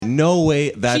No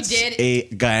way. That's She did. a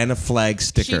Guyana flag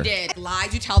sticker. She did.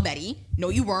 Lies, you tell Betty. No,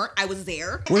 you weren't. I was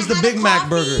there. Where's the Big Mac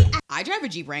burger? I drive a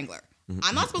Jeep Wrangler.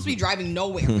 I'm not supposed to be driving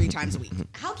nowhere 3 times a week.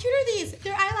 How cute are these?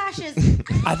 They're eyelashes.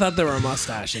 I thought they were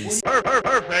mustaches.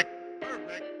 Perfect.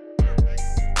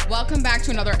 Welcome back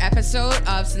to another episode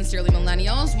of Sincerely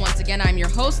Millennials. Once again, I'm your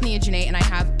host, Nia Janae, and I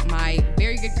have my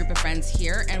very good group of friends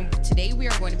here. And today we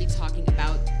are going to be talking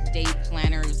about day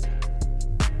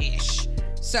planners-ish.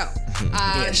 So,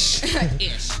 ish.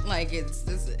 Like, it's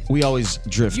We always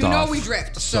drift you off. know we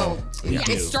drift. So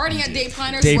it's starting at day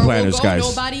planners. Day where planners, we'll go, guys.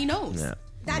 nobody knows. Yeah.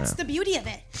 That's the beauty of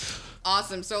it.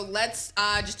 Awesome. So let's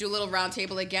just do a little round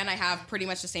table again. I have pretty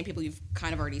much the same people you've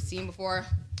kind of already seen before.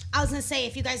 I was going to say,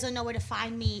 if you guys don't know where to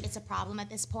find me, it's a problem at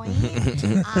this point. At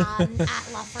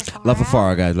Love for Farah. Love for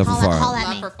Farah, guys. Love for Farah. Holla at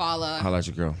Love me. for Fala. Holla at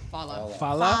your girl. Fala.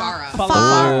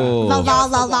 Farah? Oh. La la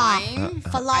la Wine.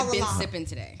 la. I've been sipping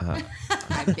today.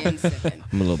 I've been sipping.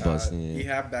 I'm a little buzzed.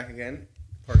 Ehab back again,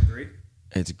 part 3.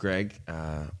 It's Greg.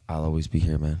 I'll always be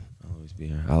here, man. I'll always be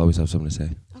here. I'll always have something to say.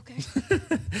 Okay.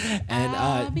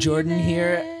 And Jordan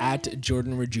here at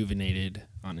Jordan Rejuvenated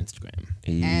on Instagram.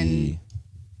 And-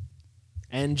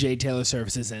 And J Taylor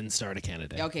Services and Starter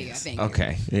Canada. Okay, yeah, thank you.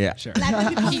 Okay. Yeah. Sure. He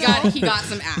got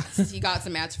some ads. He got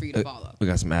some ads for you to follow. We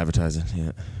got some advertising.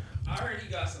 Yeah. I heard he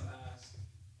got some ass.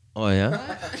 Oh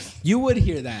yeah. You would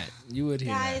hear that. You would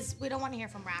hear Guys, we don't want to hear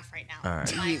from Raph right now. All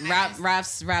right. Like,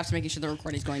 Raph's making sure the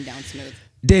recording's going down smooth.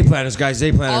 Day planners, guys.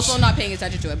 Day planners. Also not paying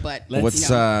attention to it, but What's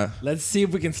that. Let's see if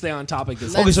we can stay on topic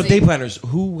this Okay, Let's so see. day planners.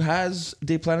 Who has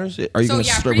day planners? Are you so going to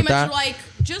yeah, start pretty with much that?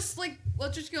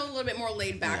 let's just go a little bit more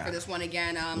laid back for this one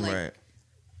again. Right.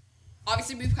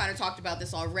 Obviously, we've kind of talked about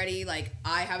this already. Like,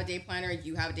 I have a day planner,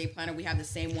 you have a day planner, we have the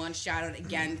same one. Shout out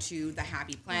again to the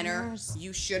Happy Planner. Planners.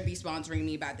 You should be sponsoring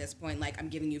me by this point. Like, I'm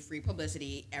giving you free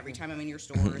publicity every time I'm in your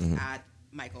stores at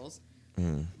Michael's.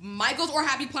 Michael's or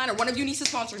Happy Planner, one of you needs to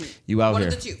sponsor me. You out one here?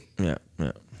 of the two. Yeah.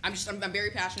 I'm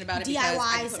very passionate about it. because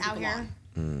I DIYs put out people here.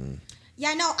 on.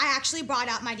 Yeah, no, I actually brought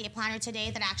out my day planner today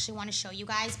that I actually want to show you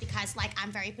guys because, like,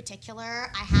 I'm very particular.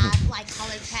 I have, like,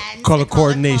 colored pens. Color and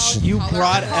coordination. codes. You Color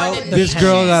brought coordination. out This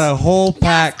girl got a whole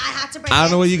pack. Yes, I had to bring I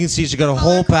don't know it. what you can see. She got a Color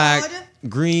whole pack. code.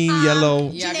 Green,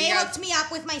 yellow. Yeah, Janae you got- hooked me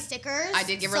up with my stickers. I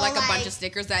did give her So, like a bunch of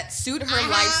stickers that suit her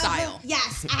lifestyle.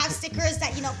 Yes, I have stickers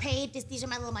that, paid. These are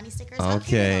my little money stickers. How cute are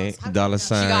Okay, those? How cute dollar are those?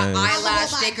 sign. She got Nice.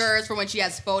 eyelash Bunch. stickers for when she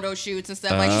has photo shoots and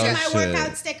stuff. Oh, Like These she are got, my shit.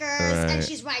 workout stickers, Right. and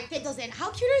she's right. Fit those in. How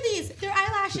cute are these? They're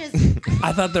eyelashes.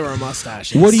 I thought they were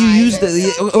mustaches. What do you use?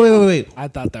 Wait. I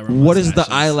thought they were What is the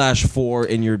mustaches. eyelash for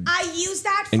in your? I use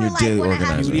that And for your like daily when I have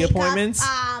organizer. Beauty makeup, appointments?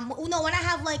 No, when I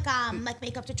have like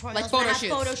makeup tutorials, Like when I photo have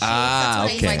shoots. photo shoots. Ah, that's what I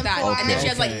okay. use things like them that. for. And then she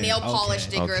has like Okay, nail polish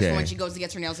okay. stickers Okay. for when she goes to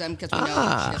get her nails done because we know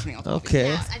she does her nails. Okay.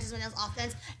 Yes, I just my nails often.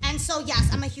 And so yes,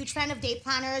 I'm a huge fan of day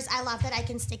planners. I love that I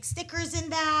can stick stickers in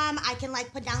them. I can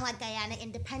like put down like Guyana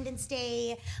Independence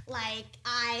Day. Like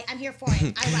I'm here for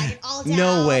it. I write it all down.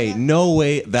 No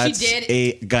way. That's did.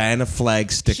 a Guyana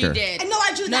flag She sticker. did. And no,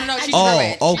 I drew that. No, I she drew drew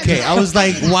that. it. Oh, okay. I was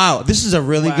like, wow, this is a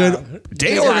really good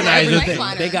day They got organizer everything.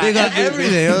 thing. They got They got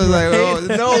everything. I was like,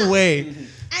 oh, no way.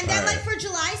 And then like for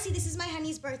July, see, this is my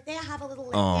honey's birthday. I have a little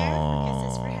link there.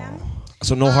 Kisses for him.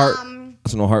 So no heart. Um,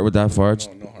 So no heart with that, Farge?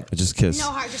 No heart. Just kiss.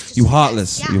 No heart, just You kiss.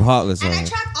 heartless. Yeah. You heartless. And I on it.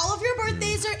 track all of your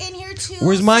birthdays are in here too.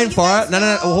 Where's so mine, you Farah? guys No.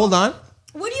 know. Hold on.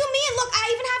 What do you mean? Look,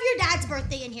 I even have your dad's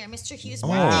birthday in here, Mr. Hughes'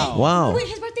 birthday. Wow. Wait,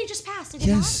 his birthday just passed. Did it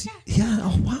Yes. not? Yeah.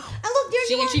 Oh wow. And look,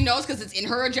 there you are. She knows because it's in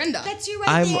her agenda. That's you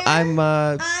right there.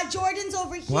 I'm. Jordan's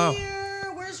over Wow.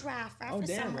 here. Where's Raph? Raph Oh, is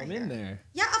damn, somewhere I'm in here. there.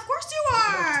 Yeah, of course you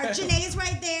are. Janae's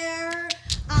right there.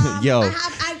 Yo,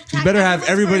 you better have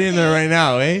everybody in there right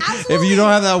now, eh? If you don't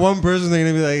have that one person, they're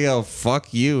gonna be like, "Yo,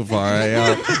 fuck you,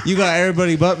 Farah. Yo, you got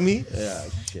everybody but me." Yeah.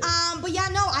 But yeah,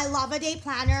 no, I love a day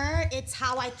planner. It's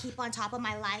how I keep on top of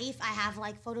my life. I have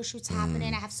like photo shoots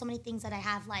happening. I have so many things that I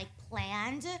have like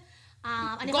planned.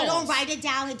 And if I don't Goals. write it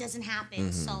down, it doesn't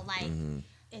happen. So like,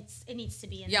 it needs to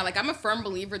be in Yeah, there. like I'm a firm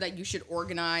believer that you should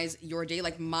organize your day.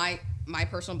 Like my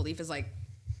personal belief is like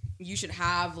you should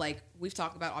have like we've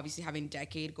talked about obviously having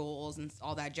decade goals and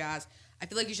all that jazz. I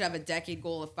feel like you should have a decade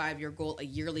goal, a 5-year goal, a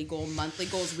yearly goal, monthly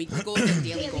goals, weekly goals, and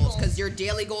daily goals. Because your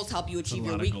daily goals help you achieve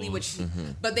your lot of weekly, goals.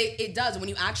 but it does when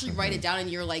you actually write it down in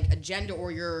your like agenda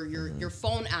or your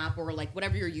phone app or like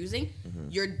whatever you're using.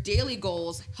 Your daily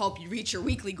goals help you reach your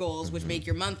weekly goals, which make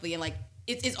your monthly, and like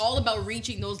it's all about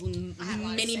reaching those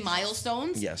mini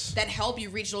milestones Yes. that help you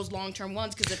reach those long-term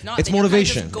ones. Because if not, It's then you're kind of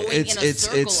motivation. just going in a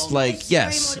circle It's almost. like It's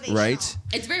yes, very motivational. right.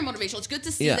 It's very motivational. It's good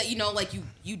to see Yeah. that, like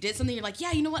you did something. You're like,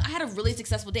 yeah, you know what? I had a really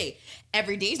successful day.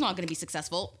 Every day is not going to be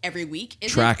successful. Every week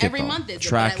is Track it, every though. month is.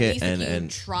 Track but at it least if you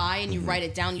and try and you write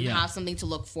it down, you Yeah. have something to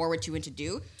look forward to and to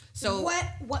do. So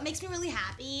what makes me really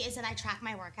happy is that I track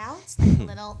my workouts. Like the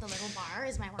little bar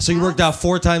is my workout. So you worked out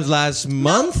 4 times last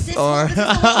month, this or is the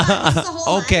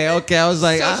whole month. okay. I was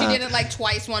like, So she did it like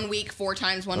twice 1 week, 4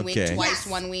 times 1 week, Okay. twice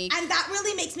 1 week. And that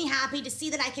really makes me happy to see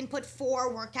that I can put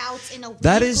 4 workouts in a week.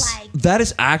 That is like, that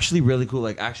is actually really cool.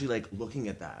 Like actually, like looking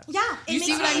at that. yeah. It You makes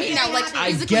see what I me mean? very Now, like, happy.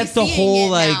 I physically get the seeing whole it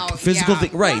like now, physical yeah.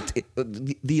 thing, right?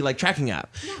 The like tracking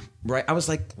app, right? I was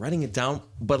like writing it down,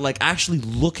 but like actually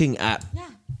looking at Yeah.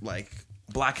 like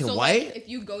black and So white. like, if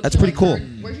you go That's to pretty like, cool.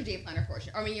 where's your day planner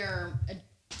portion? I mean your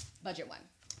budget one.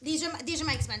 These are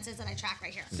my expenses that I track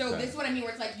right here. So this is what I mean,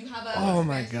 where it's like you have a Oh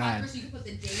my expense God. tracker, so you can put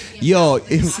the day. Yo,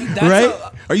 That's right?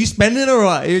 a- Are you spending or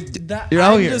what? You're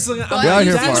out I'm here. just looking- You're I'm out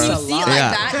here that's for a it. When you see it lot. like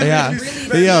Yeah, that, yeah. you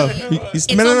really Yo, see- you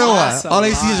spending a or lot. what? That's a All I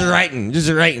see is lot. writing,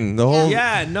 just writing the whole.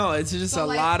 Yeah, no, it's just So, a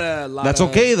like- lot of. That's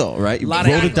okay though, right? You lot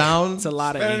wrote of it down. It's a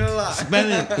lot of. Spending ink. a lot.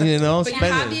 Spending, you know, But you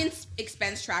have spending. the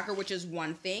expense tracker, which is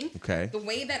one thing. Okay. The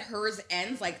way that hers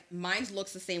ends, like mine's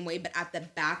looks the same way, but at the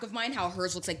back of mine, how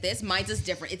hers looks like this, mine's is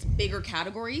different. It's bigger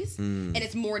categories and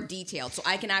it's more detailed. So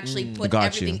I can actually put Got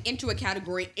everything you. into a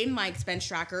category in my expense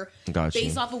tracker Got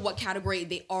based you. off of what category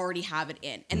they already have it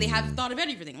in. And they have thought of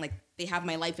everything. Like they have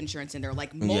my life insurance in there.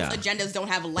 Like most Yeah. agendas don't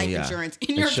have life Yeah. insurance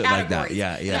in And your shit like categories. that.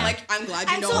 Yeah, And yeah. I'm like, I'm glad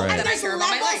you And know so Right. and that I there's care about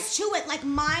my levels life. to it. Like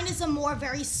mine is a more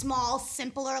very small,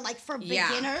 simpler, like for Yeah.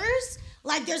 beginners.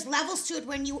 Like there's levels to it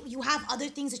when you have other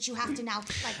things that you have to now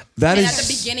like. That And is at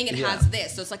the beginning, it yeah. has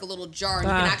this, so it's like a little jar. And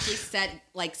you can Ah. actually set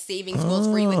like savings goals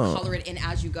for you and color it in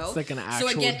as you go. It's like an so actual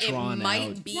again, it drawn might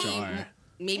out be jar.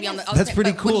 maybe on the. That's okay,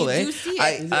 pretty but when cool, you eh? do see it, I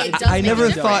it does I make never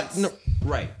a thought. difference. No,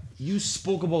 right. You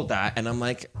spoke about that, and I'm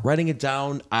like writing it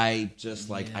down. I just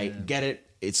like I get it.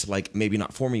 It's like maybe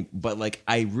not for me, but like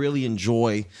I really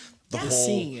enjoy the Yeah. whole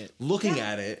Seeing it. looking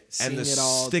at it, and the Seeing it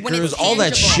all- When stickers, it's all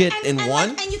that tangible. shit and, in and one.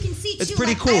 Like, and you can see It's too,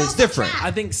 pretty like, cool. I It's also different. track.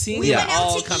 I think seeing We it went out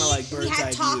all to kind of eat, like we bird's had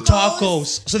eye view.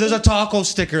 Tacos. So there's a taco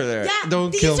sticker there. Yeah,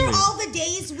 Don't these kill me. are all the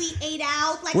days we ate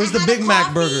out. Like, Where's I the had Big a Mac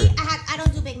coffee. burger? I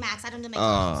don't do Big Macs. I don't do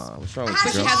McDonald's. What's wrong I with had you,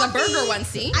 a She girl? has a coffee. burger one,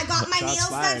 see? I got my Shots meals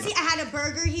fired. done. See, I had a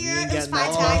burger here. ain't It was getting no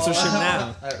 5 times. sponsorship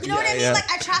now. You know what I mean? Yeah. Like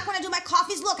I track when I do my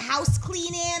coffees. Look, house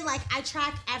cleaning. Like I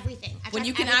track everything. I When track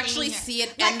you can everything actually in here. see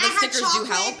it Like, and the I had stickers do chocolate.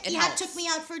 help, it He had helps. took me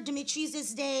out for Dimitri's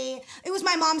this day. It was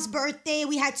my mom's birthday.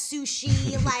 We had sushi.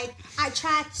 Like I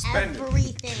tracked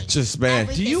everything. Just spend.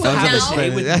 Everything. Do you So have now- a day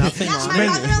with Yeah. nothing Yeah, on my it?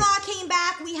 mother-in-law came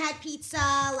back. We had pizza.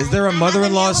 Like, there a I have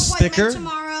mother-in-law nail appointment sticker?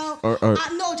 tomorrow? Or-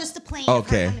 No, just the plane. of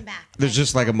her Okay. coming back. There's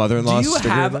just like a mother-in-law Do you sticker.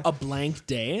 have a blank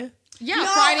day? Yeah, No,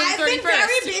 Friday I've the 31st. been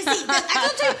very busy. I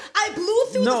don't tell you, I blew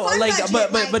through No, the fun like,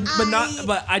 budget. but not,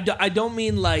 but I don't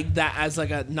mean like that as like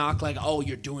a knock, like, oh,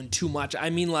 you're doing too much. I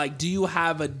mean, like, do you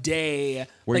have a day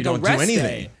Where like you a don't do rest anything?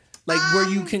 day, like where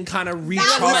you can kind of That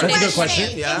recharge? was That's a good Wednesday.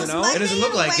 question, yeah. It was You know? Monday It doesn't look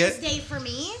and like it. Wednesday for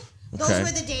me. Those Okay.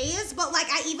 were the days, but like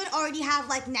I even already have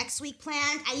like next week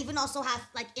planned. I even also have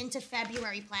like into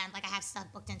February planned. Like I have stuff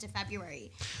booked into February.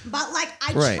 But like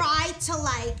I Right. try to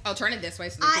like I'll turn it this way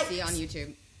so they I- can see on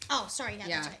YouTube. oh sorry, yeah,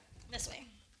 Yeah. that's right. This way.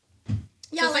 So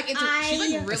Yeah, it's like it's she's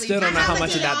like really. I still don't know I how have a much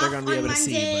of day that they're off gonna be on able to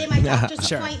see, Monday, but- my doctor's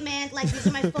Sure. appointment, like these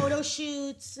are my photo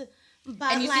shoots.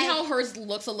 But And you like, see how hers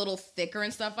looks a little thicker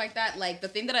and stuff like that. Like the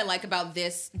thing that I like about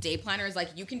this day planner is like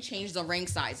you can change the ring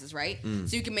sizes, right?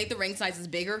 So you can make the ring sizes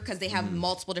bigger because they have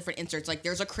multiple different inserts. Like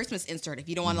there's a Christmas insert if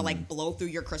you don't want to like blow through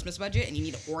your Christmas budget and you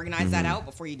need to organize that out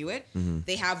before you do it.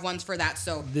 They have ones for that.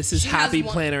 So This is she has Happy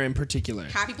one- Planner in particular.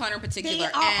 Happy Planner in particular. they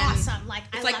are and awesome. Like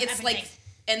I It's love like it's everything. like,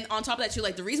 and on top of that too,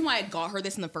 like the reason why I got her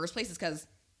this in the first place is because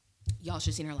y'all should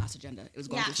have seen her last agenda. It was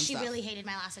going yeah, through some she stuff. really hated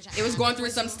my last agenda. It was going through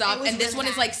some stuff, it was and this really one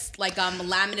is bad. like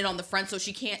laminate on the front, so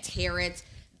she can't tear it.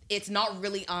 It's not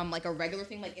really like a regular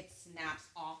thing; like it snaps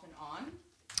off and on.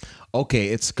 Okay,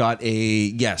 it's got a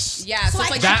yes. Yeah, so, So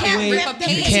it's I like That you can't way rip a the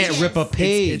page. you can't rip a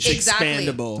page. It's Exactly.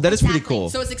 expandable. That is pretty Exactly. cool.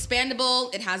 So it's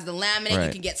expandable. It has the laminate. You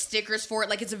Right. can get stickers for it.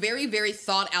 Like it's a very, very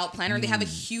thought out planner. They have a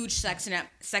huge section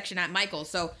at Michael's.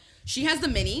 So she has the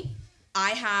mini.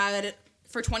 I had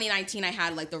for 2019. I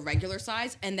had like the regular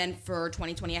size, and then for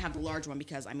 2020, I have the large one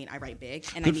because I mean I write big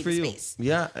and I Good need for the you. space.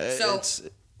 Yeah. So- it's,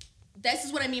 This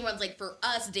is what I mean when like for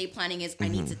us day planning is I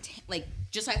need to like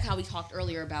just like how we talked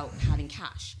earlier about having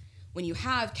cash. When you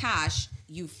have cash,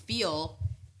 you feel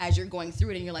as you're going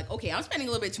through it and you're like, okay, I'm spending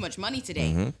a little bit too much money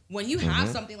today. When you have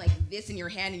something like this in your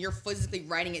hand and you're physically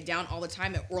writing it down all the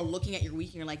time or looking at your week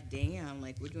and you're like, damn,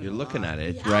 like we're doing You're a looking lot. at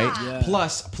it, Yeah. right? Yeah.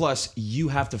 Plus, you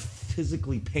have to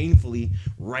physically, painfully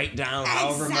write down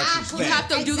however much you Exactly. spend. You have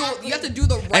to Exactly. you have to do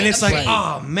the right And it's like,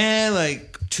 amount. oh man,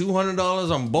 like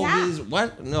 $200 on both Yeah. these.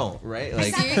 What? No, right? Like,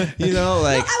 Exactly. you know,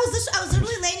 like. No, I was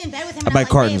literally laying in bed with him. I and buy I'm like,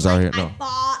 cartons babe, out like, here, I no.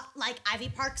 bought like Ivy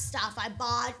Park stuff. I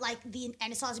bought like the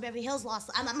Anastasia Beverly Hills lost.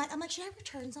 I'm like, should I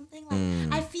return something?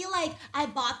 Like, I feel like I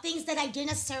bought things that I didn't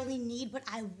necessarily need, but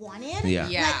I wanted. Yeah.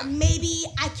 Yeah. Like maybe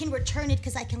I can return it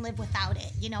because I can live without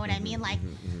it. You know what I mean? Like,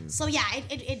 so yeah,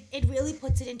 it really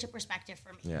puts it into perspective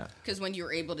for me. Yeah. Because when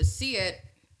you're able to see it,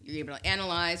 you're able to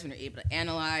analyze. When you're able to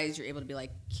analyze, you're able to be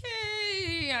like,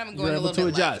 okay, I'm going a able little to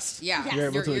bit adjust. left. Yeah, Yes. You're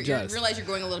able to you adjust. realize you're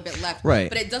going a little bit left. Right.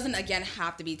 But it doesn't, again,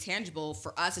 have to be tangible.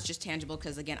 For us, it's just tangible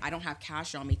because, again, I don't have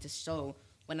cash on me to show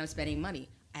when I'm spending money.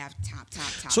 I have tap. So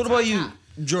what tap, about you, tap.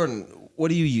 Jordan? What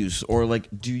do you use, or like,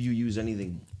 do you use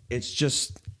anything?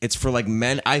 It's for like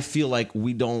men. I feel like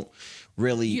we don't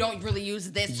really. You don't really use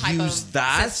this type use of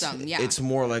that. system. Yeah. It's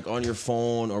more like on your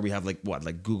phone, or we have like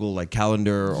Google like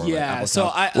Calendar, or like Yeah. Apple So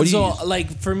Calendar. What do you use?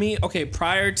 like for me, okay,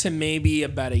 prior to maybe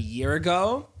about a year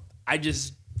ago, I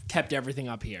just kept everything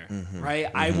up here,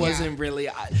 right? I wasn't really,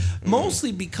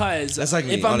 mostly because That's like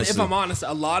me, if honestly. I'm honest,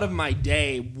 a lot of my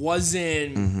day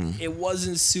wasn't it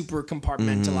wasn't super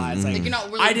compartmentalized. Like you're not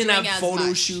really I didn't doing have as photo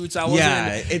much. shoots. I wasn't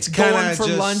Yeah, it's going kinda for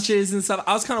just- lunches and stuff.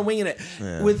 I was kind of winging it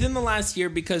within the last year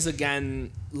because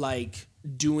again, like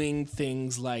doing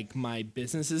things like my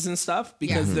businesses and stuff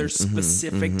because Yeah. there's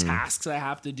specific tasks I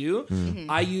have to do.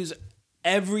 I use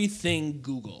everything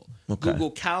Google. Okay.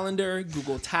 Google Calendar,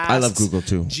 Google Tasks. I love Google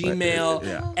too. Gmail,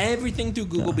 Yeah. everything through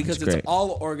Google because it's it's great.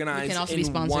 all organized We can also be in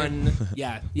sponsored. one.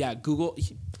 Yeah. Google.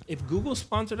 If Google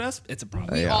sponsored us, it's a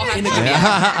problem. We all have In to a be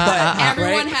but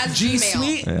Everyone right? has G Gmail.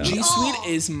 Suite. G We Suite all-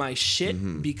 is my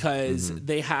shit because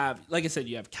they have, like I said,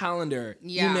 you have calendar,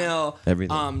 Yeah. email,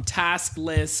 Everything. task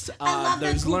list. I love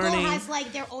that There's Google learning. has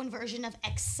like their own version of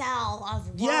Excel, of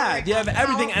Word, Yeah, you have of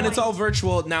everything, and it's all PowerPoint.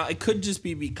 virtual. Now, it could just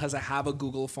be because I have a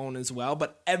Google phone as well,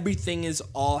 but everything is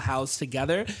all housed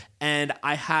together, and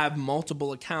I have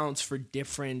multiple accounts for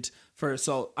different.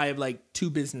 So I have like 2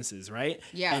 businesses, right?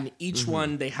 Yeah. And each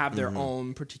one they have their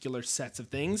own particular sets of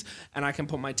things, and I can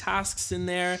put my tasks in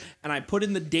there, and I put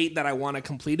in the date that I want to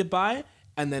complete it by,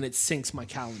 and then it syncs my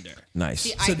calendar. Nice.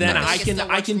 See, So then feel like I it can still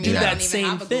I works can for do me. I that don't even same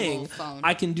have a thing. Google phone.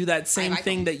 I can do that same iPhone.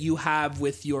 thing that you have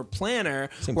with your planner,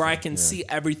 where I can see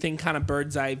everything kind of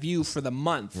bird's eye view for the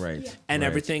month, Right. Yeah. And Right.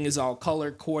 everything is all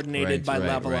color coordinated by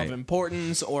level right. of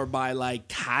importance or by like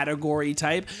category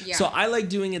type. Yeah. So I like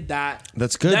doing it that.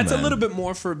 That's good, That's man. a little bit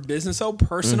more for business, so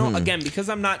personal. Again, because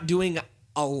I'm not doing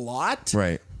a lot,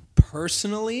 Right.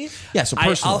 personally. Yeah, so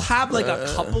personal. I'll have like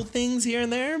a couple things here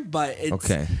and there, but it's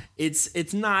Okay.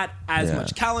 it's not as Yeah.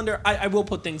 much. Calendar, I will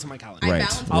put things on my calendar. Right, I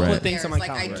balance I'll both put of things on theirs. my Like,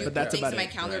 calendar, I do but that's put things about in my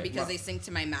it. calendar because they sync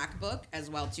to my MacBook as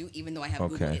well too. Even though I have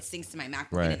Google, Okay. it syncs to my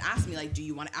MacBook, Right. and it asks me like, "Do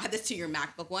you want to add this to your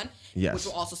MacBook one?" Yes. Which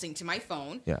will also sync to my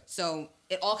phone. Yeah. So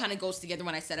it all kind of goes together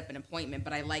when I set up an appointment.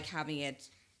 But I like having it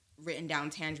written down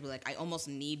tangibly. Like I almost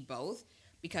need both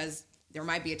because there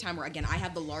might be a time where again I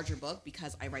have the larger book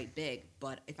because I write big.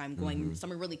 But if I'm going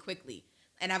somewhere really quickly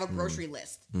and I have a grocery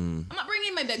list, I'm not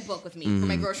bringing my big book with me for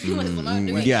my grocery list. I'm not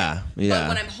doing Yeah, it. yeah. But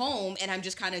when I'm home and I'm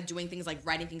just kind of doing things like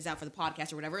writing things out for the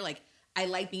podcast or whatever, like I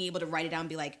like being able to write it down and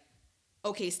be like,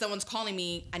 okay, someone's calling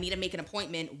me. I need to make an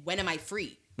appointment. When am I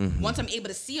free? Once I'm able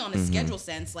to see on a schedule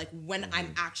sense, like when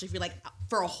I'm actually free, like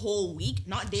for a whole week,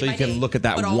 not day So by you can day, look at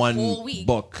that but a one whole week.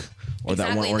 book or that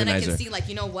Exactly, one and then I organizer. can see like,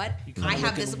 you know what? kinda I look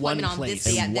have this in one appointment on place.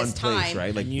 this day in at one this place, time.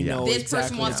 right? Like And you know This exactly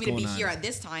person wants what's me to be going on. here at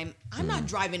this time. I'm not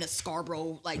driving to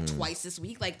Scarborough like twice this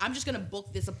week. Like I'm just gonna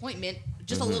book this appointment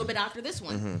just a little bit after this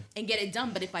one and get it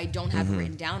done. But if I don't have it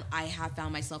written down, I have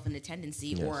found myself in a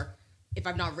tendency, or if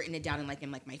I've not written it down in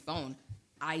my phone,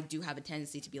 I do have a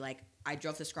tendency to be like, I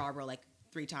drove to Scarborough like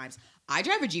 3 times. I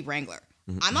drive a Jeep Wrangler.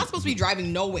 I'm not supposed to be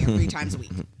driving nowhere 3 times a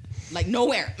week. Like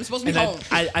nowhere. I'm supposed to be And home.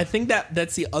 I think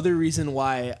that's the other reason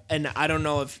why, and I don't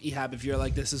know if Ehab, if you're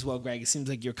like this as well, Greg. It seems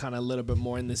like you're kind of a little bit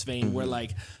more in this vein where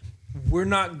like we're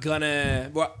not gonna.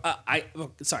 Well,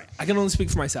 sorry, I can only speak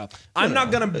for myself. I'm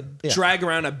not gonna drag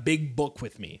around a big book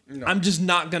with me. I'm just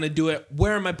not gonna do it.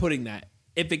 Where am I putting that?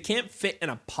 If it can't fit in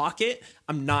a pocket,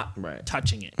 I'm not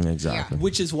touching it. Exactly.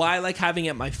 Which is why I like having it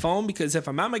at my phone, because if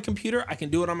I'm at my computer, I can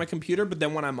do it on my computer. But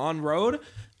then when I'm on road,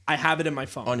 I have it in my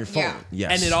phone. On your phone. Yeah.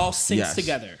 Yes. And it all syncs Yes.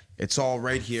 together. It's all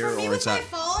right here, For me or with it's my at.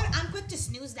 phone, I'm quick to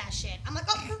snooze that shit. I'm like,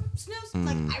 oh, snooze.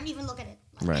 Like I don't even look at it.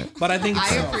 Like, Right. But I think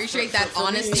I it's appreciate that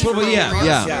honesty. So, but for yeah, real,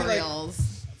 yeah. for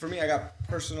reals. For me, I got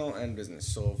personal and business.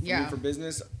 So for Yeah. me, for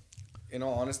business, in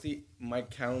all honesty, my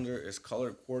calendar is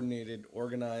color coordinated,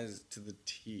 organized to the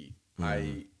T.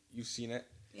 You've seen it.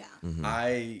 Yeah.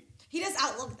 He does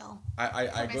Outlook though. I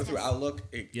For go through business. Outlook.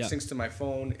 It Yeah. syncs to my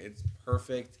phone. It's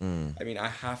perfect. I mean, I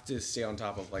have to stay on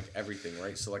top of like everything,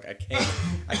 right? So like I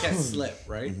can't slip,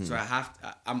 right? So I have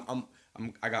to,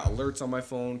 I got alerts on my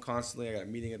phone constantly. I got a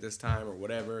meeting at this time or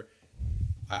whatever.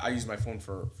 I use my phone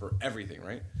for everything,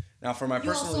 right? Now for my You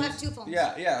personal, also have two phones.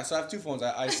 Yeah. So I have two phones.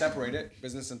 I separate it,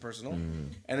 business and personal,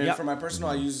 and then Yep. for my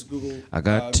personal, I use Google. I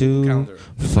got Google two Calendar.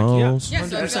 phones. Yeah, so I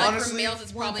feel like for Honestly, males,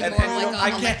 it's probably And, more and like you know, I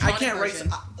an can't write.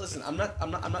 version. Listen, I'm not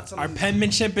something. Our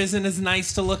penmanship isn't as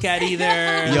nice to look at either.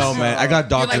 Yo, man, I got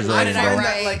doctor's You're like, writing, why did I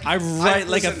bro. write? I write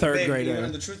like a listen, third babe, grader. You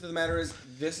know, the truth of the matter is,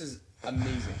 this is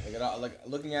amazing. Like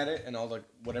looking at it and all like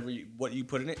what you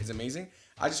put in it is amazing.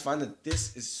 I just find that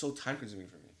this is so time consuming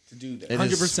for me to do this. It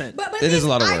is- 100%. But It is a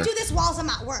lot of I work. do this whilst I'm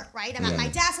at work, right? I'm at my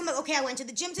desk. I'm like, okay, I went to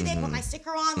the gym today, put my sticker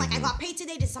on. Like, I got paid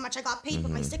today. This is how much I got paid.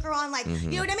 Put my sticker on. Like,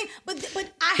 you know what I mean? But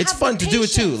I It's have fun the to do it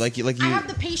too. patience. Like you. I have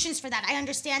the patience for that. I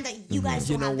understand that you guys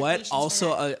You don't know have the what? patience for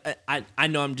Also, that. I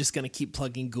know I'm just gonna keep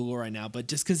plugging Google right now, but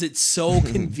just because it's so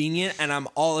convenient, and I'm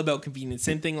all about convenience.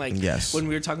 Same thing like Yes. when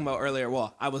we were talking about earlier.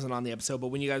 Well, I wasn't on the episode, but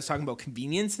when you guys were talking about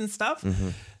convenience and stuff.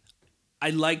 I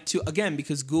like to, again,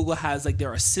 because Google has like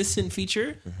their assistant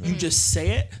feature, you just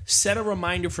say it, set a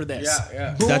reminder for this.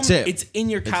 Yeah. Boom, That's it. It's in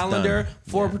your calendar done.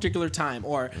 for a particular time,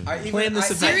 or I plan this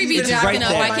event. Siri be It's jacking right up.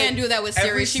 there. I can't do that with Siri.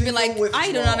 Every She'd be like, single I do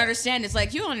withdrawal. not understand. It's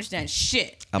like, you don't understand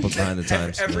shit. Apple's behind the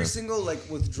times. Every yeah. single like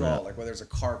withdrawal, like whether it's a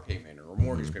car payment or a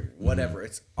mortgage payment, whatever,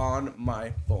 it's on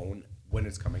my phone when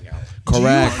it's coming out. Do you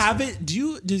Correct. have it?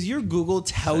 Does your Google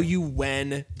tell you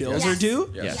when bills Yes. are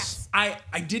due? Yes. I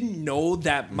didn't know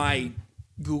that my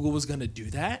Google was gonna do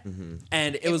that,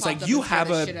 and it was popped like up you and have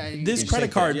scared the shit out of you. this You credit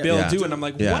check card it, bill yeah. due, and I'm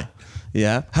like, Yeah. what?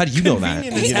 Yeah. How do you know that?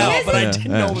 Convenient as You hell, know? but I Yeah,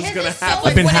 didn't yeah. know it was His gonna is so happen.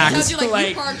 I've been When it hacked. tells you, like, Like,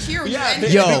 you parked here. Yeah,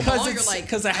 Yeah, Yo.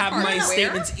 because I have my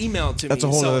statements emailed to me. That's a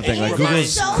whole so other thing, it like, His Google's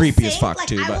is so creepy as sick. fuck, like,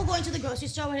 too, I but- will go into the grocery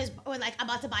store or like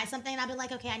about to buy something, and I'll be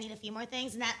like, okay, I need a few more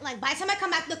things, and that like by the time I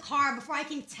come back to the car, before I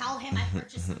can tell him I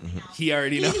purchased something else. He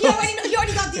already He knows.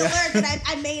 already got the alert that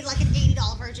I made like an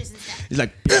 $80 purchase instead. He's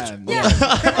like, Yeah.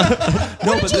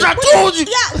 No, but I told you.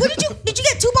 Yeah, what did you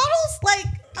get 2 bottles? Like,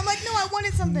 I'm like, no, I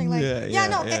wanted something. Like,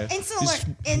 Yeah. instant alert,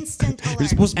 instant alert. you're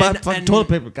supposed to buy And- fucking and- toilet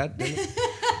paper. God damn it.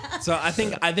 So I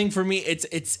think for me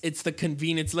it's the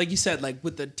convenience, like you said, like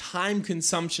with the time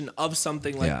consumption of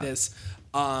something like Yeah. this.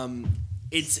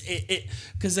 It's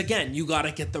because again, you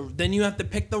gotta get then you have to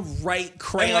pick the right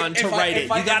crayon to write it. You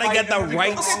gotta get the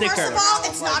right Okay, sticker. first of all,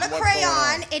 it's not a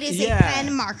crayon. It is Yeah. a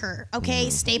pen marker. Okay,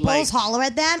 Staples, Like- holler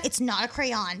at them. It's not a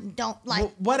crayon. Don't like.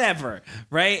 Whatever,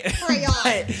 right? Crayon.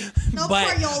 No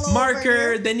Crayola over marker.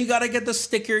 here. Then you gotta get the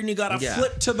sticker, and you gotta Yeah.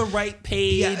 flip to the right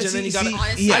page, Yeah, and then see- you gotta. see,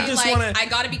 Honestly, I just like, wanna. I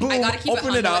gotta keep it open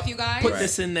it humble up. with you guys. Put Right.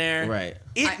 this in there. Right.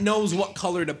 It knows what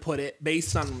color to put it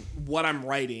based on what I'm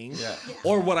writing Yeah.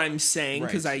 or what I'm saying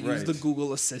because Right, I use right. the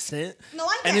Google Assistant. No,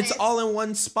 I and get it's it. all in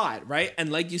one spot, right?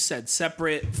 And like you said,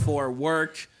 separate for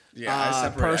work, Yeah, I separate. I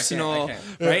can't- personal, I can't.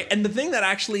 right? And the thing that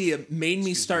actually made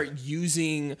me start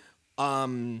using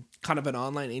kind of an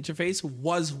online interface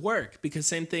was work, because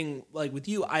same thing like with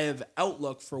you, I have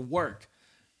Outlook for work.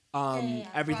 Everything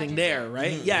project, there, yeah.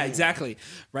 right? Yeah, exactly.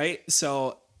 Right?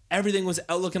 So everything was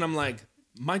Outlook, and I'm like,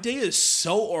 my day is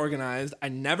so organized. I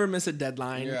never miss a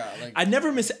deadline. Yeah, like- I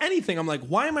never miss anything. I'm like,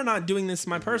 why am I not doing this in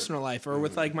my personal life or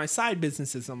with like my side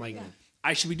businesses? I'm like,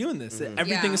 I should be doing this.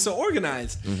 Everything Yeah. is so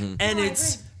organized. And No, I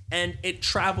it's agree. and it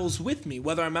travels with me,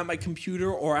 whether I'm at my computer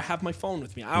or I have my phone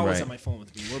with me. I always Right. have my phone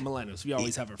with me. We're millennials. We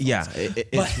always have our phones. Yeah, it's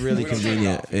But- really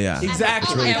convenient. Yeah.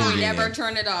 Exactly. really And we convenient. never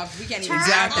turn it off. We can't even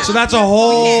Exactly. So that's a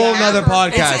whole Yeah. nother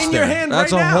podcast. It's in your there. hand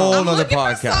That's right a now. whole I'm nother looking for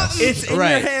podcast. something. It's in your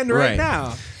hand right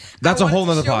now. That's I a whole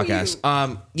wanted nother to show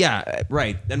podcast. Yeah,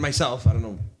 right. And myself, I don't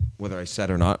know whether I said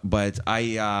or not, but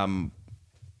I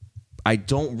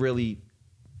don't really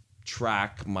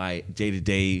track my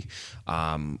day-to-day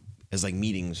as like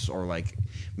meetings or like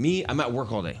me. I'm at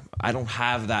work all day. I don't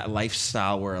have that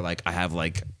lifestyle where like I have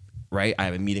like, right, I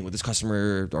have a meeting with this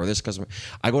customer or this customer.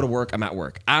 I go to work, I'm at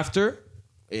work. After,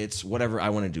 it's whatever I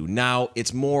want to do. Now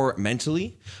it's more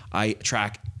mentally. I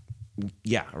track.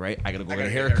 Yeah, right. I gotta go get a gotta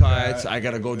get a haircut. haircut. I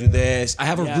gotta go do this. I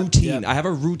have a Yeah, routine. yeah. I have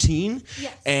a routine,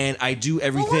 Yes. and I do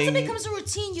Well, once everything. it becomes a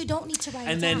routine, you don't need to write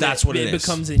And it then down. That's what it it is.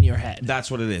 becomes in your head.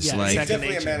 That's what it is. Yeah, like second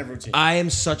Definitely nature. a man of routine. I am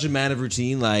such a man of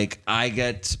routine. Like I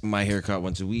get my haircut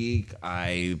once a week.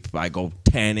 I go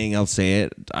tanning. I'll say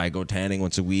it. I go tanning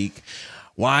once a week.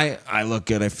 Why? I look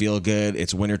good. I feel good.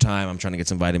 It's wintertime. I'm trying to get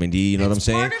some vitamin D. You know what I'm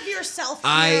saying? Part of your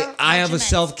self-care I have a regimen.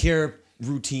 self-care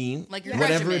routine, Like your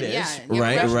whatever regimen, it is, yeah, your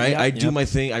right? regimen. Right. Yep, I do yep. my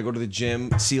thing. I go to the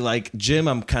gym. See, like gym,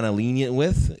 I'm kind of lenient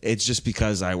with. It's just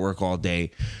because I work all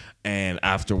day, and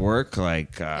after work, like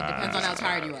It depends on how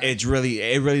tired you are. it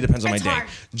really depends on It's my day. hard.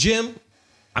 Gym,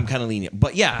 I'm kind of lenient,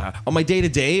 but yeah, on my day to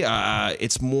day,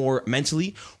 it's more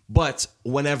mentally. But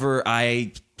whenever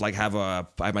I like I have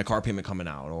my car payment coming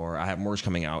out, or I have merch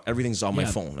coming out, everything's on my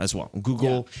Yeah. phone as well.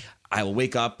 Google, I will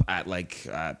wake up at like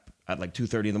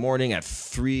 2:30 in the morning. At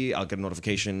 3, I'll get a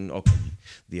notification. Okay,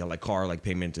 the like car like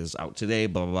payment is out today.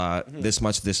 Blah blah blah. This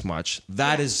much.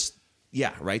 That is.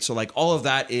 Yeah, right. So like all of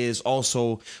that is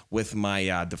also with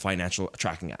my the financial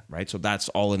tracking app, right? So that's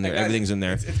all in there. Guys, Everything's in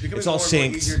there. It's becoming all more and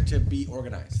more synced. easier to be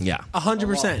organized. Yeah.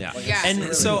 100%. Yeah. Like, Yeah. it And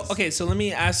really so, is. okay, so let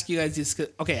me ask you guys this.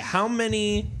 Okay, how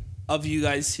many of you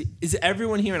guys, is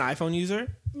everyone here an iPhone user?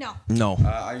 No. No.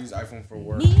 I use iPhone for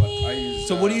work, but I use.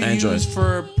 So what do you Android. use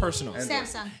for personal?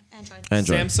 Samsung. Android.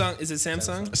 Android. Samsung, is it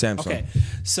Samsung? Samsung. Okay,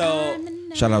 so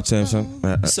Shout out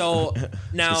Samsung. so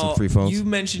now some free phones. you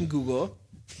mentioned Google.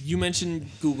 You mentioned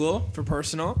Google for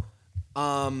personal.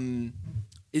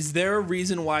 Is there a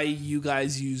reason why you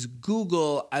guys use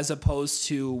Google as opposed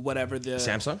to whatever the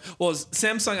Samsung? Well,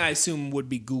 Samsung, I assume would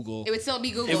be Google. It would still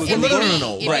be Google. It would It be would no.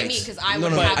 be me. Right. It would be because I no,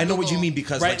 would no. have I know what you Google. mean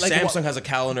because Right, like like Samsung what- has a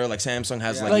calendar, like Samsung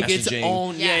has like messaging. its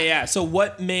own, Yeah. yeah. So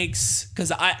what makes?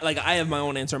 Because I have my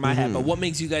own answer in my head, but what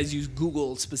makes you guys use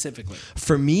Google specifically?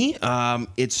 For me,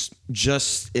 it's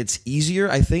easier,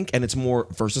 I think, and it's more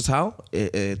versatile.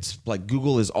 It's like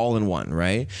Google is all in one,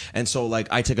 right? And so like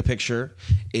I take a picture,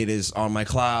 it is on my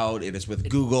cloud, it is with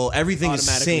Google, everything is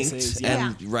automatically synced, saves, yeah.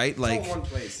 and right, like all in one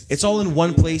place. it's all in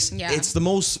one place. Yeah. It's the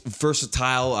most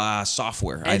versatile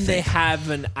software. I And they think. have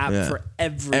an app Yeah. for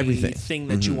Everything. everything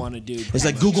that you want to do. It's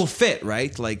like Google Fit,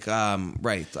 right? Like,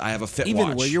 right. I have a Fit even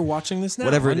watch. where you're watching this now,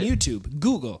 Whatever on it is. YouTube,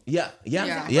 Google. Yeah.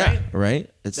 Yeah. Right.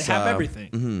 It's They have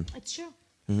everything. It's true.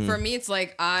 For me, it's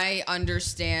like I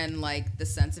understand like the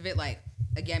sense of it. Like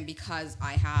again, because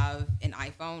I have an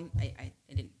iPhone,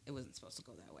 it wasn't supposed to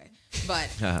go that way, but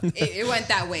it went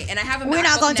that way. And I have a We're MacBook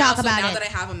not gonna now, talk so about now it. that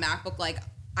I have a MacBook, like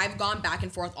I've gone back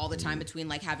and forth all the time between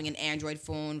like having an Android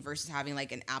phone versus having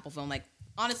like an Apple phone. Like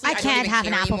honestly, I don't can't even have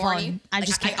an care Apple anymore. phone. I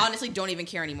just can't. I honestly don't even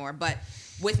care anymore. But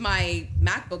with my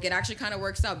MacBook, it actually kind of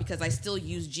works out because I still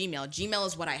use Gmail. Gmail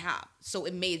is what I have, so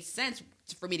it made sense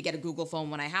for me to get a Google phone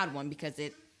when I had one because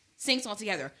it syncs all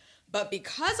together. But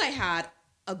because I had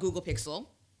a Google Pixel,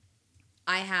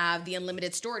 I have the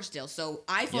unlimited storage still. So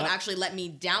iPhone Yep. actually let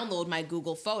me download my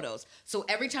Google Photos. So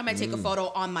every time I take a photo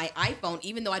on my iPhone,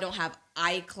 even though I don't have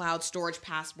iCloud storage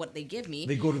past what they give me,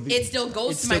 They go to the- it still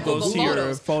goes It to my still goes Google to your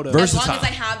Photos. photos. As long Versatile. as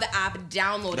I have the app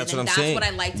downloaded, That's and what I'm that's saying. what I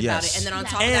liked about Yes. it. And then on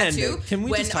top And of that too, can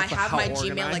we when just talk I about have how my Gmail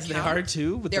organized account, they are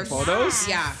too with the they're- photos?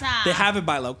 Yeah. They have it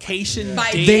by location,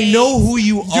 By date, They know who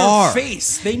you your are.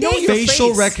 face. They know They- your Facial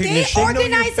face. recognition. They They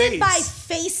know your organize it by face.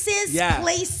 faces, Yeah.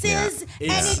 places,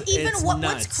 Yeah. and It's- it even it's what's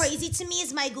nuts. crazy to me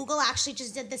is my Google actually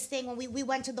just did this thing when we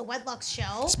went to the Wedlocks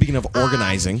show. Speaking of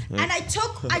organizing, and I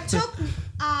took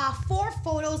 4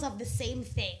 photos of the same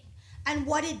thing. And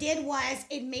what it did was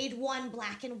it made one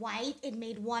black and white. It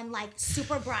made one like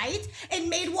super bright. It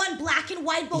made one black and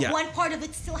white, but Yeah. one part of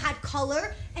it still had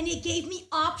color. And it gave me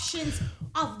options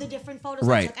of the different photos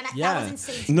I Right. took. And Yeah. that was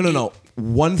insane. to No. me.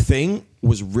 One thing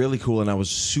was really cool, and I was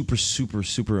super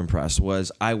impressed.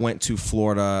 Was I went to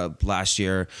Florida last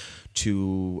year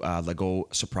to like go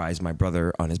surprise my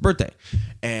brother on his birthday,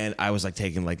 and I was like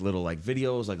taking like little like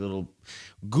videos, like little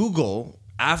Google.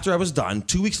 After I was done,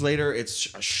 2 weeks later, it's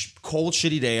a cold,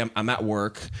 shitty day. I'm at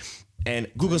work, and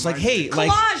Google's like, "Hey,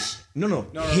 like, Collage. no,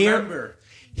 No, here, remember.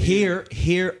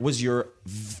 here was your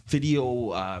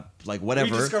video, like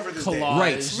whatever." Rediscover this day. Collage.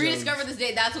 Right. rediscover this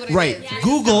day. That's what it is. Right. Yeah.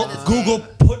 Google Rediscover this day. Google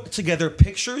put together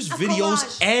pictures, A videos,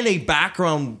 collage. and a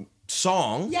background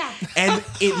song. Yeah. And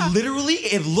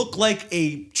it looked like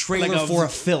a trailer Like a- for a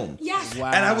film. Yes.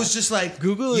 Wow. And I was just like,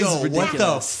 Google is yo, what the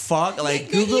ridiculous. fuck? Like,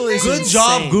 They Google is even- good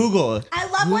job, insane. Google. I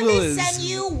love when Google they is send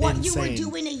you what you were insane.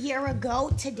 doing a year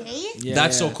ago today. Yeah,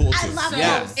 That's yeah. so cool. I too. love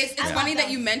Yeah. those. It's I love funny that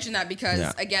those. you mentioned that because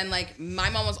Yeah. again, like my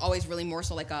mom was always really more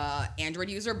so like a Android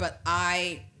user, but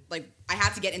I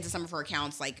had to get into some of her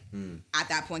accounts like at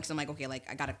that point because I'm like, okay, like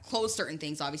I gotta close certain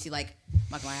things. Obviously, like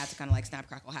I had to kind of like snap,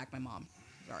 crackle, hack my mom.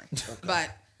 Sorry, but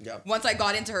Yeah. once I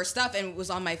got into her stuff and it was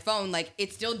on my phone, like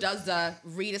it still does the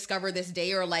rediscover this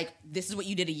day or like this is what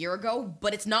you did a year ago,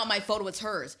 but it's not my photo, it's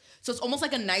hers. So it's almost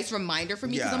like a nice reminder for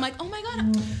me because Yeah. I'm like, oh my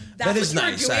god, that's That is what you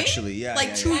were nice, doing? actually. Yeah, like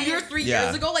yeah, 2 yeah. years, 3 Yeah.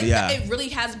 years ago, like Yeah. it really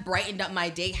has brightened up my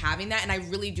day having that, and I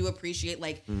really do appreciate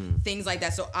like things like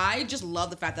that. So I just love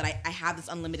the fact that I have this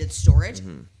unlimited storage.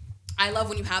 I love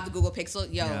when you have the Google Pixel,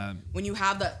 Yeah. when you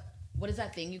have the what is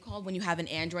that thing you called when you have an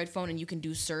Android phone and you can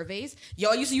do surveys? Yo,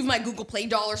 I used to use my Google Play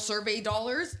dollars, survey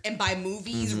dollars, and buy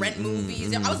movies, rent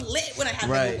movies. I was lit when I had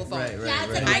my Google phone. Yeah,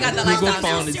 it's like I got the Google lifestyle phone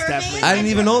now. is surveys. definitely. I didn't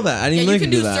even know that. I didn't Yeah, even know you you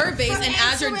can can do do that. surveys, For and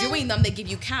as you're answering- doing them, they give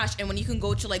you cash. And when you can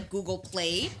go to like Google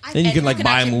Play, Then you can like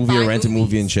buy a actually movie or buy rent a movie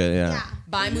movies. and shit. Yeah.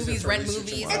 buy Use it movies, for rent research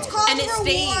movies, and It's called and it rewards.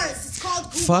 stays. It's called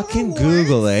Google Fucking Rewards.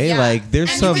 Google, eh? Yeah. Like there's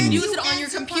and some. you can use it on your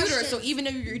Answer computer. So questions. even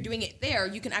if you're doing it there,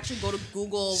 you can actually go to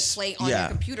Google Play on Yeah. your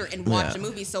computer and watch Yeah. a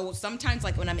movie. So sometimes,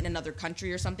 like when I'm in another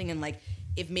country or something, and like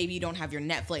if maybe you don't have your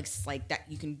Netflix like that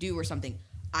you can do or something.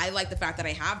 I like the fact that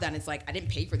I have that. And it's like I didn't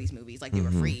pay for these movies; like they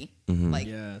were free. Like,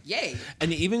 Yeah. yay!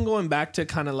 And even going back to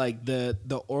kind of like the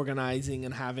organizing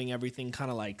and having everything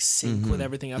kind of like sync with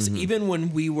everything else. Even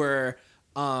when we were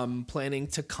planning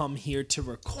to come here to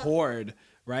record,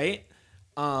 right?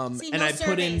 See, And no I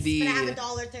put in surveys, but I have the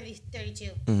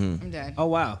 $1.32. I'm dead. oh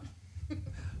wow.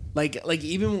 Like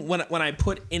even when I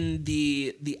put in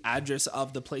the address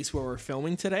of the place where we're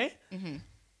filming today,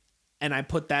 and I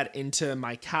put that into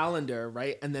my calendar,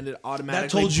 right, and then it that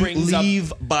automatically told you brings up.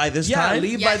 leave by this Yeah, time.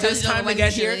 leave Yeah, by it tells this you time to when get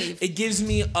you should here. leave. It gives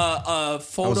me a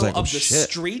photo like, oh, of the shit.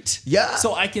 street. Yeah.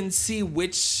 So I can see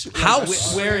which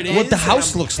House. where it is. What the and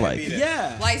house I'm- looks like.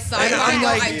 Yeah. Like side And I'm note,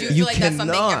 like, I do you feel like that's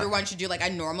something cannot. everyone should do. Like I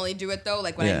normally do it though.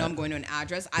 Like when I Yeah. know I'm going to an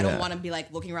address, I Yeah. don't want to be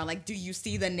like looking around. Like, do you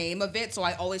see the name of it? So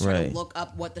I always try Right. to look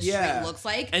up what the Yeah. street looks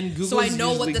like, And so I Google's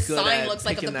know what the usually good sign at looks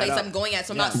like of the picking place that up. I'm going at.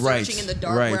 So I'm Yeah. not Right. searching in the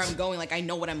dark Right. where I'm going. Like I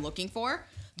know what I'm looking for.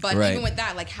 But Right. even with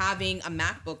that, like having a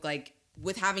MacBook, like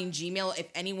with having Gmail, if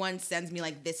anyone sends me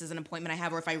like this is an appointment I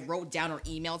have, or if I wrote down or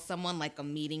emailed someone like a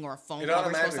meeting or a phone It call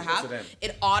we're supposed to automatically have, puts it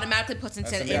it automatically puts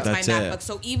into That's into it. my That's it. MacBook.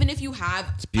 So even if you have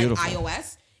like beautiful.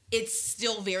 iOS, it's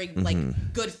still very like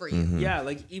good for you. Yeah,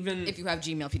 like even If you have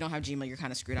Gmail, if you don't have Gmail, you're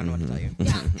kind of screwed. I don't know what to tell you.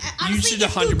 Yeah. Honestly, should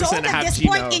if you 100% don't have at this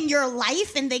point Gmail. in your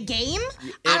life in the game,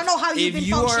 I don't know how you've if been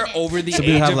you functioning. are over the So age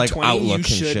you have, of like, 20, Outlook you and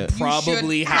should shit.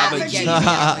 probably You should have a have a Gmail.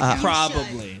 Gmail account.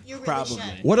 Probably. You really Probably.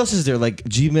 should. What else is there? Like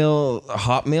Gmail,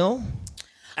 Hotmail,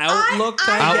 Outlook.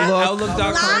 Outlook.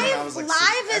 Outlook.com. I was Live, like,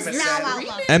 live is MSN. now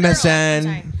Outlook. MSN.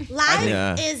 Sorry. Live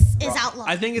Yeah. is Outlook.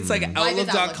 I think it's like Live is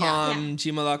Outlook.com,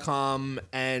 Gmail.com,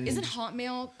 and Isn't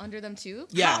Hotmail under them too?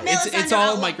 yeah, Hotmail it's is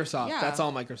all under Outlook. Microsoft. Yeah. That's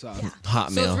all Microsoft.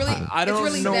 Hotmail. So it's really, I don't it's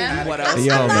really know them. what I'm, else.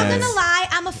 Yo, I'm not man. gonna lie.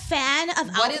 I'm a fan of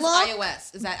What is Outlook.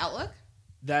 iOS? Is that Outlook?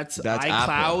 That's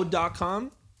Apple.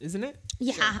 iCloud.com, isn't it?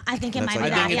 Yeah, I think it That's might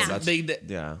like- be I that. think Yeah. it's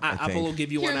Yeah, I Apple think. will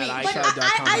give you Hear one me. at But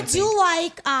iCloud.com. I think.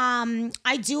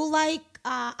 do like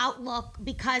Outlook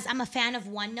because I'm a fan of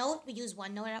OneNote. We use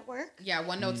OneNote at work. Yeah,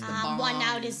 OneNote's the bomb.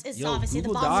 OneNote is Yo, obviously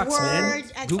Google the bomb. Docs, man.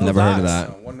 Word. Google Never heard of Docs.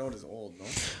 that. OneNote is old, no?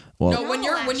 Well, No, when No,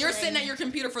 you're actually. sitting at your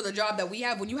computer for the job that we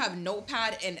have, when you have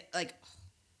Notepad and like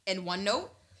and OneNote,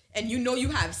 and you know you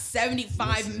have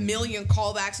 75 million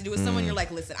callbacks to do with someone, you're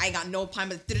like, listen, I ain't got no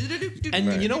time.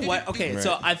 And you know what? Okay,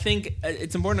 so Right. I think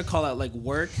it's important to call out like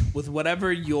work with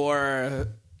whatever your,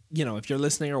 you know, if you're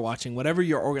listening or watching, whatever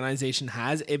your organization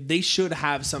has, if they should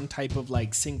have some type of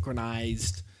like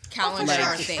synchronized calendar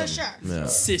for thing. sure, for sure. yeah.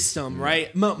 system,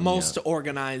 right? Most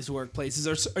organized workplaces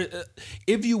are,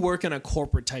 if you work in a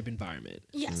corporate type environment,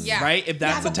 Yes. Yeah. right? If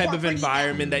that's have the a type of corporate email.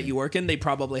 environment that you work in, they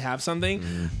probably have something.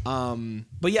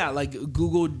 But yeah, like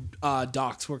Google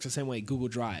Docs works the same way. Google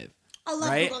Drive. I love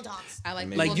Right? Google Docs. I like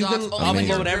Like, Google you Docs can only when upload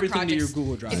you're group everything to your projects.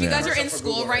 Google Drive. If you guys Yeah. are in For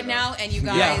school Google right right now and you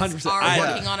guys Yeah, 100%. are I-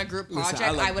 working on a group Listen, project, I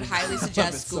love I would Google. highly I love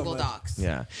suggest it so Google much. Docs.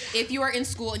 Yeah. If you are in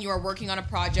school and you are working on a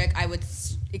project, I would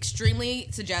extremely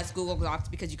suggest Google Docs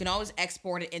because you can always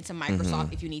export it into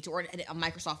Microsoft if you need to, or a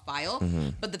Microsoft file.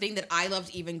 But the thing that I loved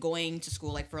even going to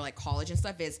school, like for like college and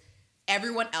stuff, is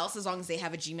everyone else, as long as they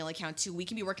have a Gmail account too, we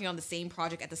can be working on the same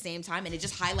project at the same time, and it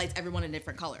just highlights everyone in a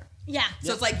different color. Yeah.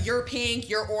 So it's like you're pink,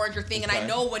 you're orange, you're thing, and I Okay.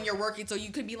 know when you're working. So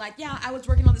you could be like, yeah, I was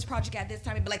working on this project at this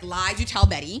time, but like lies, you tell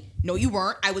Betty, no, you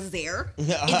weren't. I was there. It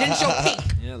didn't show pink.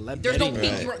 Yeah, let There's no Betty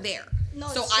pink. know. You weren't there. No,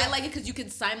 So it's I true. like it because you can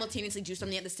simultaneously do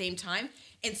something at the same time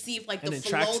and see if like And the it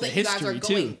tracks flow the that you guys are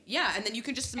history, going. too. Yeah, and then you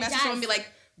can just message does. someone and be like,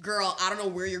 girl, I don't know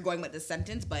where you're going with this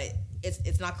sentence, but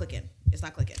it's not clicking. It's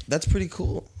not clicking. That's pretty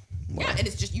cool. Yeah, and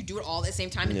it's just you do it all at the same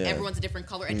time, and Yeah. everyone's a different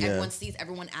color, and Yeah. everyone sees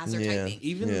everyone as they're Yeah. typing.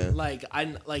 Even Yeah.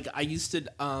 like I used to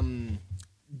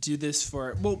do this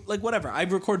for, well, like whatever. I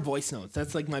record voice notes.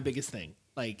 That's like my biggest thing.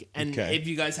 Like, and Okay. if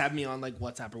you guys have me on like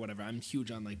WhatsApp or whatever, I'm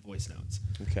huge on like voice notes.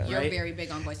 Okay. You're Right? very big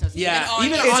on voice notes. Yeah, even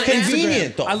even on on It's Instagram.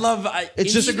 convenient, though. I love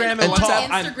It's just- Instagram Even and on talk.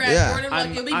 WhatsApp. Instagram, yeah. Jordan,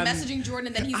 like, you'll be I'm- messaging Jordan,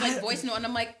 and then he's like voice note, and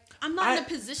I'm like, I'm not in a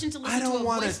position to listen to don't a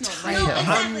wanna voice note. type. No,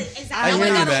 Right? exactly. I Now hear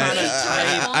you, gotta man. wait till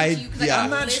I respond to you 'cause I yeah. gotta I'm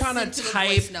not trying listen to the type.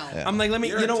 voice note. I'm like, let me.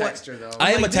 You're You a know what? texter, though.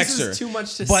 I am Like, a texter. This is too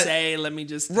much to but- say. Let me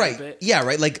just type Right. it. Yeah,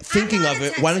 right. Like thinking not of a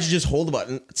it, why don't texter. you just hold the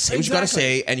button, say what you gotta Exactly.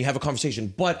 say, and you have a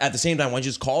conversation. But at the same time, why don't you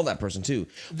just call that person too?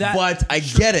 That- but I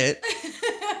get it.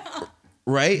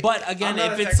 Right? But I'm again,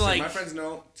 not if a it's texter. like my friends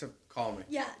know to call me.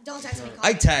 Yeah, don't text me. Call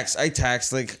I me.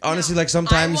 text. Like honestly, like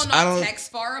sometimes I will not I don't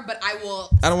text Farah, but I will.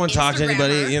 I don't want to talk to Instagram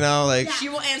anybody, her. you know, like Yeah. She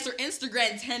will answer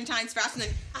Instagram 10 times faster than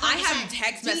I have 100%.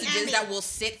 text DM messages me. that will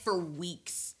sit for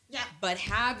weeks. Yeah. But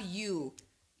have you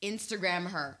Instagram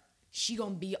her? She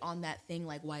gonna be on that thing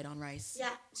like white on rice. Yeah,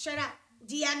 straight up.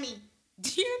 DM me.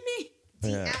 Do you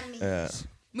hear me? DM me. yeah.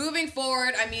 Moving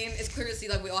forward, I mean, it's clear to see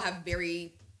like we all have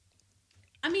very,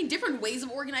 different ways of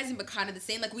organizing, but kind of the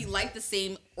same. Like we like the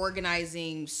same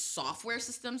organizing software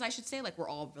systems, I should say. Like we're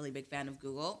all really big fan of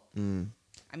Google.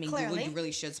 I mean, Google, Clearly. you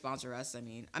really should sponsor us.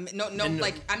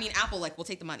 Apple, like, we'll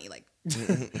take the money. Like,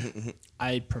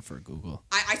 I prefer Google.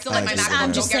 I still like my just- MacBook. I'm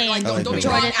don't just get, saying, like, don't be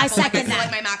Jordan, wrong, I Apple. Like, second still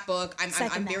that. like my MacBook. I'm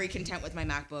Second very that. content with my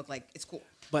MacBook. Like, it's cool.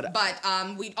 But-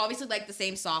 we obviously like the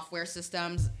same software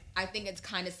systems. I think it's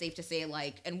kind of safe to say,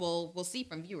 like, and we'll see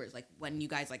from viewers, like, when you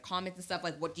guys like comment and stuff,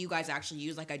 like, what do you guys actually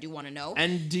use? Like, I do want to know.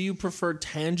 And do you prefer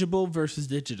tangible versus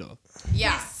digital?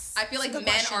 Yeah, Yes. I feel like It's a men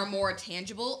good question. are more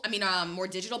tangible. more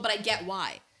digital, but I get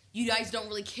why. You guys don't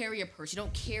really carry a purse. You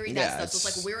don't carry that Yeah, stuff. So it's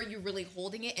it's- like, where are you really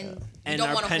holding it? And you And don't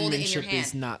our want to hold it in your penmanship hand.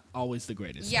 is not always the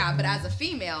greatest. Yeah, but as a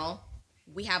female,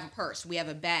 we have a purse, we have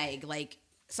a bag. Like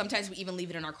sometimes we even leave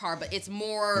it in our car. But it's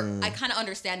more. I kind of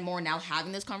understand more now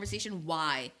having this conversation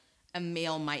why a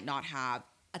male might not have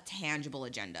a tangible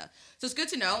agenda. So it's good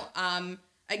to know.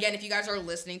 Again, if you guys are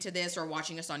listening to this or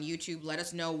watching us on YouTube, let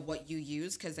us know what you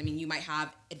use because you might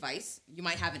have advice. You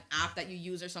might have an app that you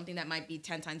use or something that might be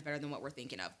 10 times better than what we're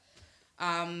thinking of.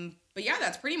 But yeah,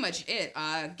 that's pretty much it.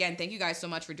 Again, thank you guys so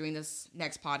much for doing this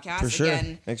next podcast. For sure.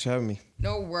 Again, Thanks for having me.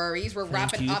 no worries. We're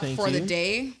wrapping you, up thank for the you.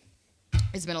 day.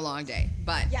 It's been a long day,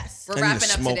 but Yes. we're I need to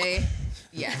wrapping up smoke. today.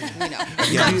 Yeah, we know.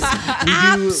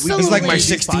 Absolutely. It's like my these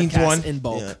 16th podcasts one. in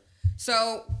bulk. Yeah.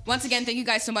 So once again, thank you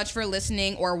guys so much for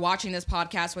listening or watching this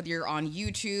podcast, whether you're on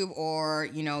YouTube or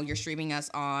you're streaming us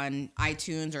on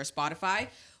iTunes or Spotify.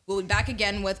 We'll be back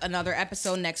again with another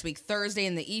episode next week, Thursday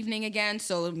in the evening again.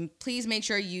 So please make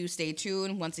sure you stay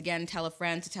tuned. Once again, tell a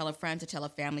friend to tell a friend to tell a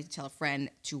family to tell a friend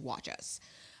to watch us.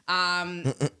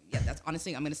 Yeah, that's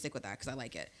honestly, I'm going to stick with that because I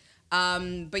like it.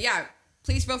 But yeah,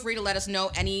 please feel free to let us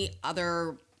know any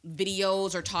other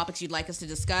videos or topics you'd like us to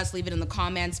discuss. Leave it in the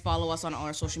comments. Follow us on all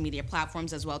our social media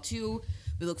platforms as well too.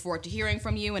 We look forward to hearing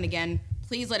from you. And again,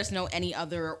 please let us know any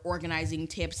other organizing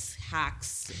tips,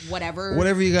 hacks, whatever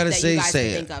Whatever you gotta that say, you guys say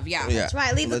can it. think of. Yeah. That's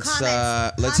right. Leave the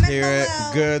comments. Let's Comment hear below.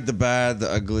 it. Good, the bad,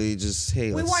 the ugly. Just hey,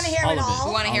 We let's, want to hear all it of it. We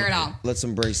all want to hear it all. let's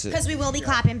embrace it. because we will be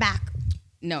clapping back.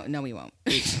 No, we won't.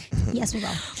 Yes, we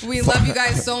will. We love you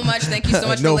guys so much. Thank you so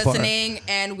much No for fun. listening.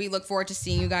 And we look forward to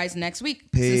seeing you guys next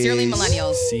week. Peace. Sincerely,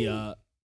 Millennials. See ya.